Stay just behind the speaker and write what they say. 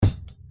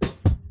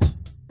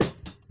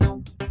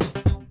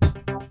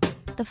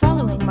The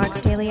following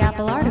Mark's Daily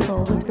Apple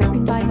article was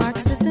written by Mark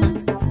Sisson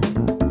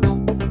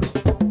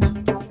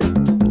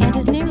and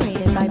is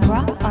narrated by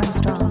Brock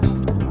Armstrong.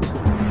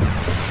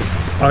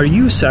 Are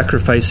you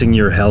sacrificing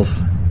your health?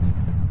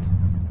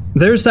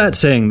 There's that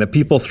saying that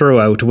people throw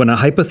out when a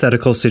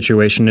hypothetical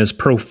situation is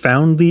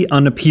profoundly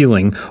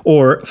unappealing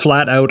or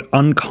flat out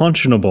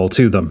unconscionable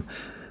to them.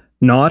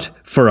 Not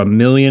for $1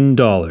 million.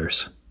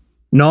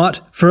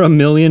 Not for $1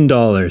 million.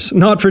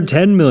 Not for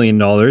 $10 million.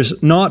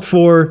 Not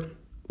for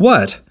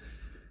what?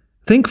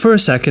 Think for a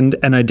second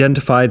and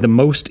identify the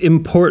most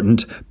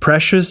important,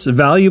 precious,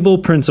 valuable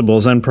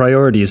principles and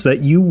priorities that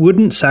you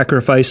wouldn't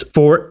sacrifice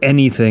for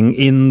anything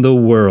in the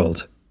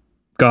world.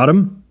 Got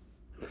 'em?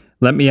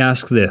 Let me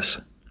ask this.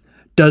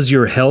 Does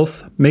your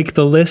health make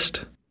the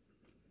list?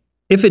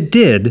 If it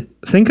did,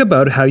 think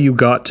about how you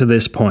got to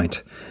this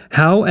point.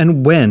 How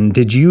and when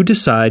did you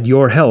decide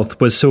your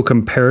health was so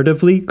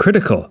comparatively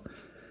critical?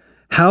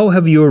 How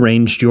have you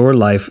arranged your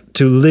life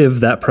to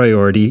live that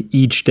priority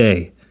each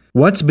day?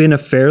 What's been a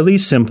fairly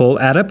simple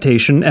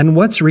adaptation and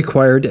what's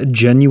required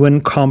genuine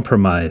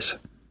compromise?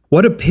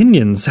 What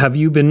opinions have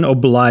you been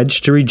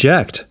obliged to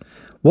reject?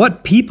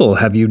 What people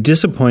have you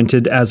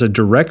disappointed as a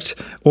direct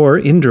or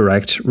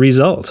indirect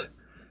result?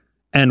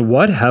 And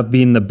what have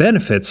been the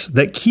benefits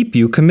that keep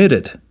you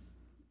committed?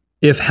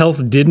 If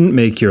health didn't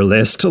make your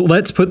list,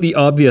 let's put the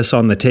obvious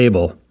on the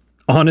table.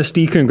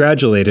 Honesty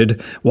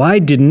congratulated, why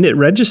didn't it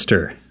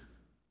register?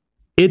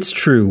 It's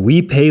true,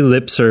 we pay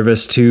lip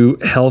service to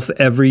health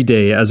every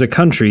day as a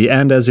country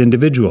and as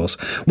individuals.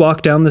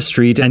 Walk down the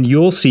street and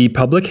you'll see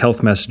public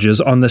health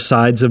messages on the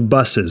sides of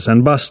buses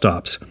and bus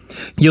stops.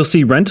 You'll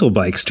see rental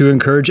bikes to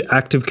encourage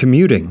active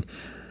commuting.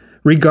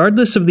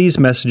 Regardless of these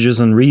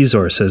messages and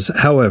resources,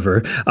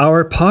 however,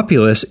 our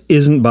populace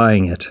isn't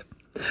buying it.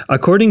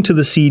 According to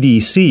the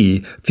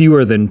CDC,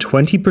 fewer than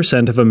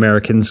 20% of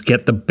Americans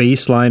get the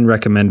baseline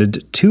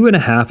recommended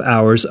 2.5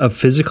 hours of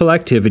physical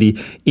activity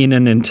in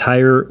an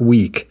entire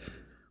week.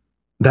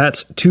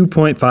 That's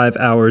 2.5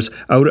 hours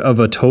out of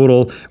a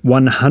total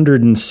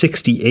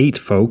 168,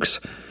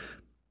 folks.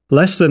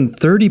 Less than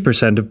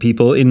 30% of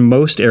people in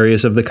most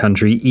areas of the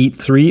country eat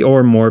 3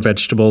 or more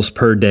vegetables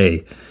per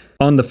day.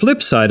 On the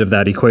flip side of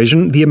that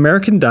equation, the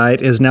American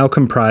diet is now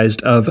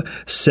comprised of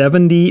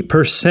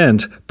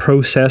 70%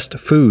 processed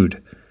food.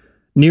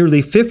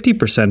 Nearly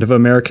 50% of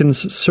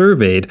Americans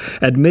surveyed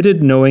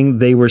admitted knowing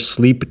they were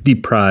sleep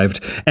deprived,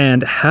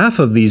 and half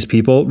of these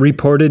people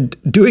reported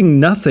doing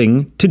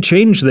nothing to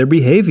change their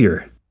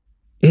behavior.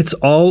 It's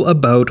all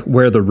about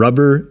where the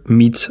rubber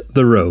meets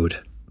the road.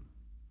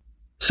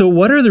 So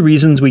what are the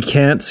reasons we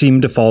can't seem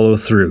to follow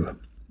through?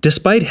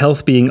 Despite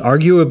health being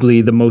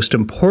arguably the most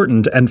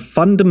important and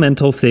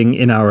fundamental thing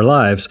in our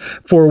lives,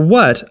 for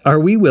what are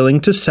we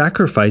willing to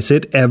sacrifice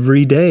it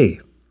every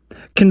day?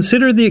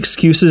 Consider the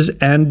excuses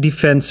and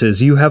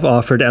defenses you have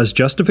offered as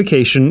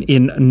justification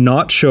in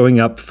not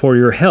showing up for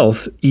your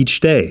health each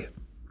day.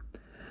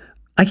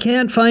 I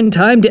can't find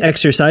time to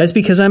exercise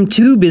because I'm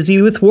too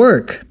busy with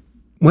work.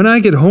 When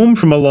I get home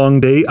from a long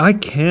day, I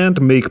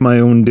can't make my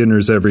own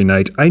dinners every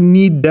night. I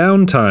need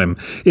downtime.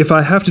 If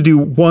I have to do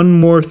one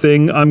more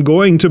thing, I'm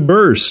going to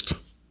burst.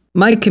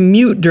 My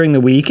commute during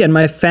the week and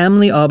my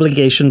family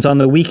obligations on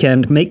the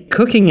weekend make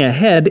cooking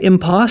ahead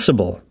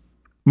impossible.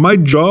 My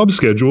job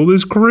schedule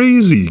is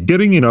crazy.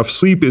 Getting enough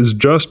sleep is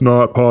just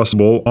not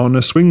possible on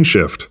a swing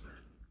shift.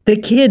 The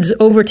kids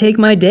overtake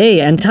my day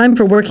and time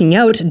for working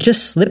out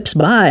just slips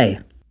by.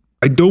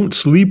 I don't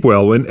sleep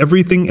well and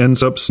everything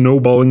ends up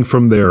snowballing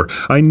from there.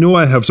 I know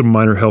I have some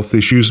minor health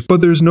issues,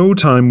 but there's no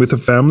time with a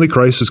family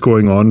crisis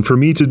going on for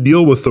me to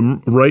deal with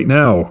them right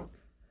now.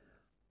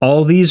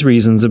 All these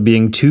reasons of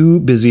being too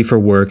busy for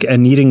work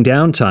and needing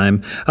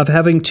downtime, of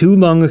having too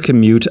long a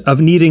commute, of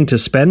needing to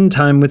spend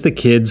time with the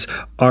kids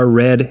are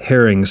red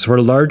herrings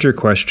for larger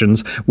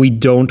questions we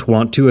don't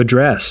want to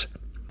address.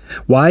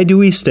 Why do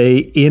we stay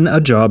in a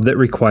job that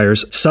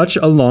requires such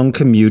a long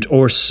commute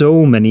or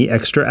so many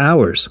extra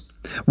hours?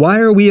 Why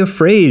are we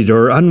afraid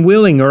or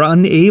unwilling or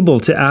unable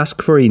to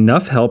ask for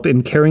enough help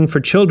in caring for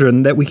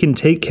children that we can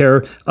take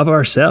care of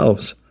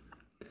ourselves?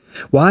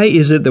 Why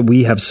is it that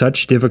we have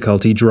such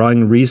difficulty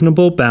drawing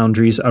reasonable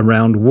boundaries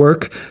around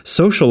work,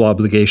 social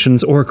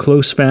obligations, or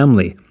close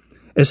family,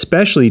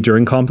 especially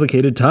during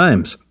complicated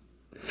times?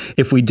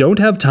 If we don't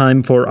have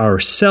time for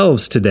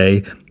ourselves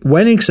today,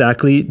 when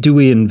exactly do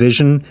we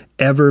envision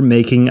ever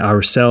making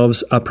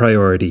ourselves a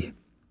priority?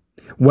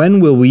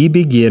 When will we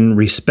begin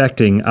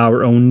respecting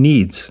our own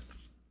needs?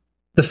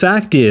 The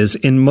fact is,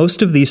 in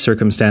most of these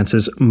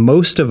circumstances,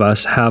 most of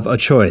us have a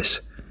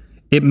choice.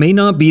 It may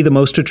not be the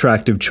most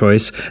attractive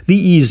choice, the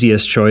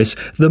easiest choice,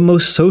 the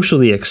most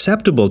socially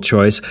acceptable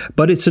choice,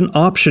 but it's an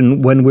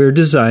option when we're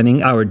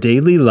designing our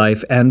daily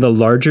life and the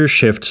larger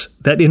shifts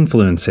that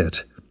influence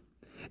it.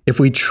 If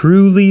we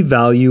truly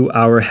value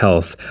our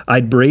health,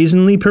 I'd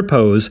brazenly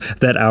propose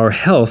that our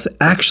health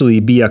actually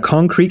be a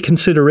concrete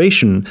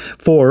consideration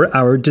for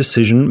our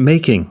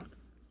decision-making.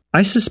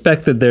 I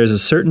suspect that there's a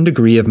certain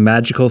degree of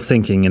magical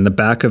thinking in the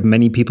back of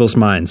many people's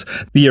minds,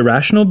 the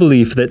irrational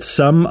belief that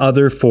some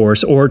other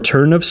force or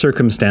turn of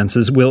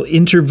circumstances will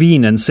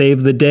intervene and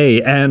save the day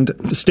and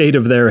state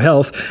of their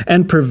health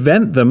and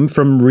prevent them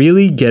from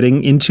really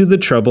getting into the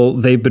trouble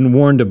they've been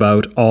warned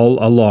about all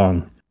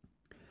along.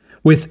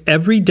 With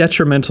every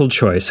detrimental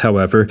choice,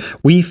 however,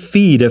 we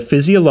feed a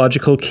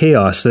physiological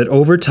chaos that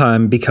over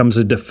time becomes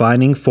a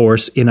defining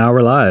force in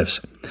our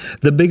lives.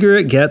 The bigger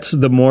it gets,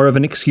 the more of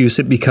an excuse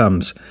it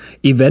becomes.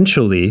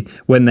 Eventually,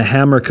 when the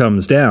hammer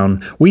comes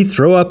down, we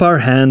throw up our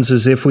hands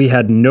as if we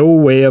had no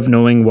way of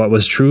knowing what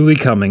was truly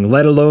coming,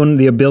 let alone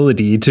the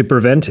ability to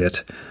prevent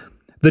it.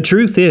 The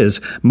truth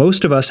is,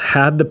 most of us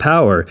had the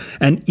power,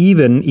 and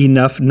even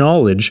enough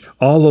knowledge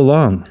all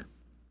along.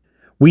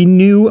 We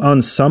knew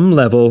on some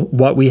level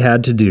what we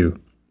had to do.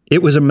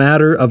 It was a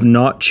matter of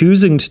not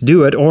choosing to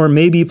do it, or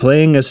maybe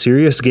playing a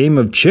serious game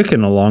of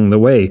chicken along the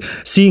way,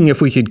 seeing if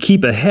we could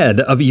keep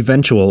ahead of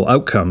eventual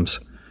outcomes.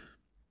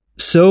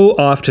 So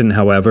often,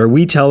 however,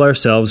 we tell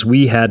ourselves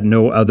we had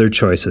no other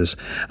choices.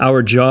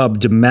 Our job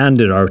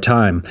demanded our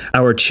time.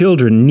 Our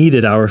children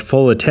needed our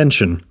full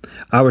attention.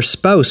 Our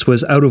spouse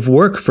was out of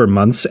work for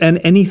months,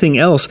 and anything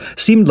else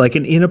seemed like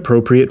an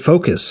inappropriate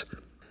focus.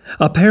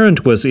 A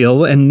parent was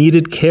ill and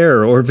needed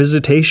care or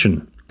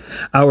visitation.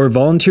 Our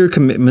volunteer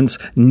commitments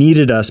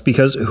needed us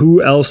because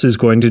who else is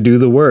going to do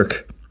the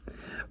work?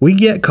 We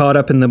get caught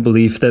up in the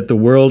belief that the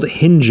world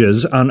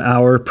hinges on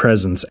our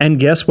presence, and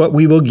guess what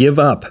we will give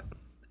up?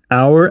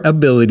 Our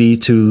ability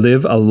to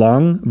live a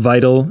long,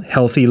 vital,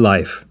 healthy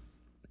life.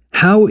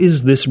 How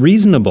is this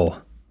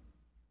reasonable?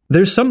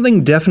 There's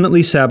something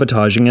definitely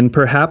sabotaging and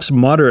perhaps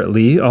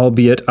moderately,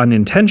 albeit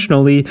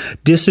unintentionally,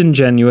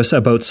 disingenuous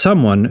about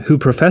someone who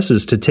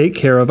professes to take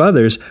care of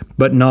others,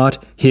 but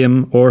not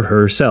him or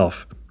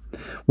herself.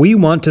 We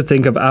want to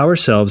think of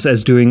ourselves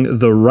as doing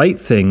the right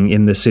thing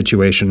in this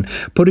situation,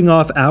 putting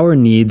off our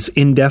needs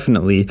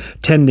indefinitely,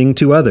 tending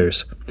to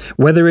others.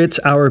 Whether it's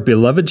our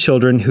beloved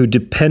children who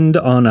depend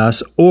on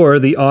us or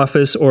the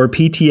office or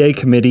PTA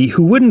committee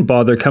who wouldn't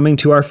bother coming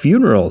to our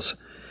funerals.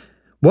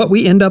 What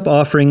we end up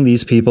offering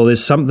these people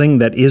is something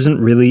that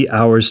isn't really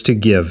ours to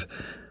give.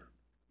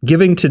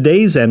 Giving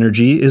today's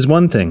energy is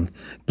one thing.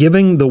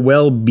 Giving the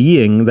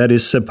well-being that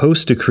is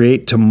supposed to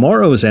create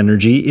tomorrow's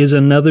energy is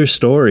another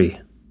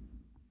story.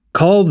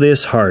 Call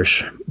this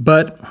harsh,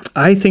 but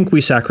I think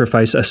we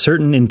sacrifice a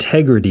certain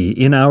integrity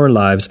in our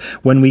lives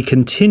when we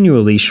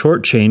continually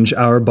shortchange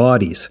our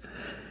bodies.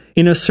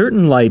 In a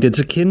certain light, it's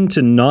akin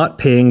to not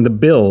paying the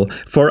bill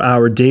for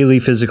our daily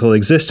physical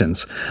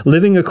existence,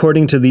 living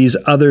according to these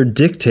other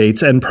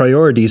dictates and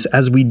priorities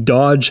as we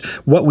dodge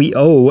what we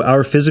owe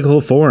our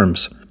physical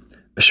forms.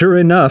 Sure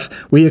enough,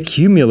 we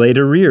accumulate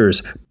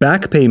arrears,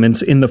 back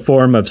payments in the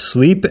form of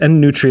sleep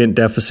and nutrient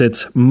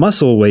deficits,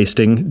 muscle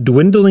wasting,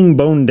 dwindling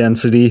bone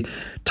density,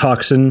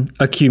 toxin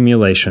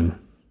accumulation.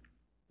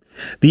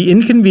 The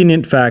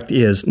inconvenient fact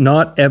is,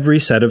 not every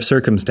set of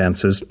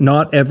circumstances,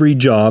 not every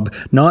job,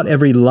 not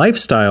every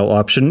lifestyle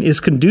option is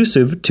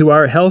conducive to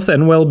our health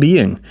and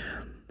well-being.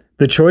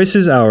 The choice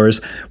is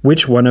ours,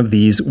 which one of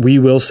these we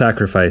will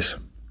sacrifice.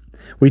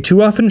 We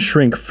too often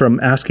shrink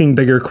from asking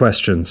bigger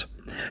questions,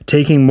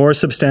 taking more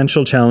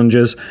substantial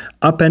challenges,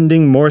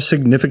 upending more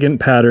significant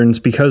patterns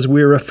because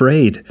we're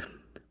afraid.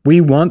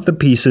 We want the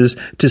pieces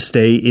to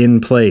stay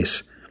in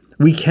place.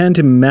 We can't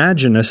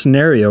imagine a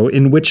scenario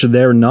in which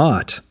they're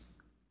not.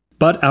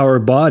 But our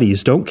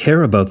bodies don't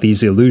care about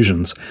these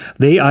illusions.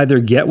 They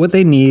either get what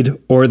they need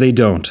or they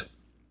don't.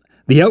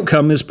 The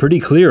outcome is pretty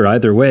clear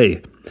either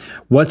way.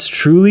 What's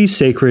truly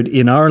sacred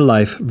in our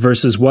life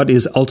versus what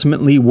is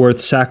ultimately worth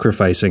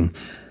sacrificing.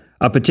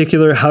 A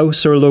particular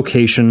house or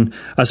location,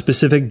 a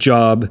specific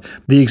job,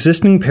 the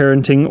existing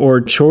parenting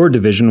or chore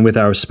division with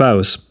our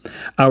spouse,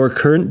 our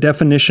current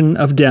definition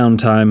of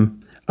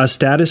downtime, a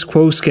status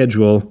quo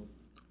schedule,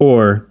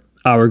 or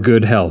our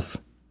good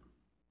health.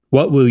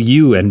 What will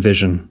you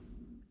envision?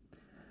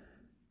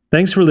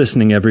 Thanks for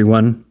listening,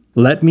 everyone.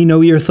 Let me know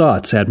your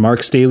thoughts at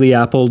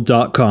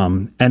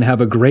marksdailyapple.com and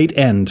have a great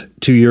end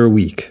to your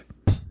week.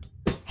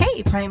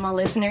 Hey, Primal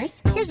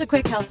listeners, here's a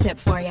quick health tip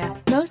for you.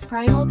 Most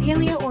Primal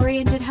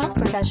paleo-oriented health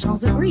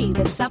professionals agree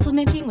that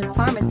supplementing with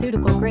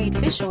pharmaceutical-grade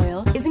fish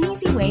oil is an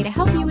easy way to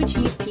help you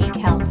achieve peak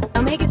health.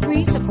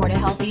 Omega-3 support a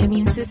healthy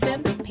immune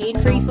system,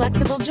 pain-free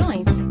flexible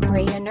joints,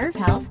 brain and nerve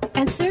health,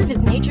 and serve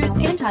as nature's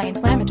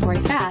anti-inflammatory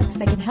fats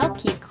that can help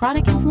keep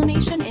chronic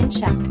inflammation in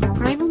check.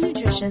 Primal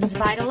Nutrition's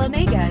Vital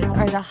Omegas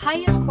are the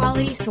highest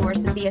quality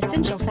source of the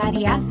essential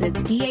fatty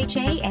acids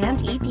DHA and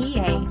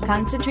EPA,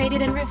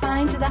 concentrated and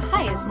refined to the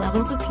highest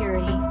levels of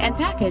purity, and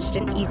packaged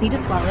in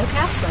easy-to-swallow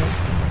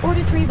capsules.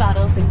 Order 3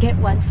 bottles and get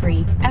 1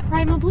 free at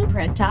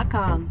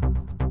primalblueprint.com.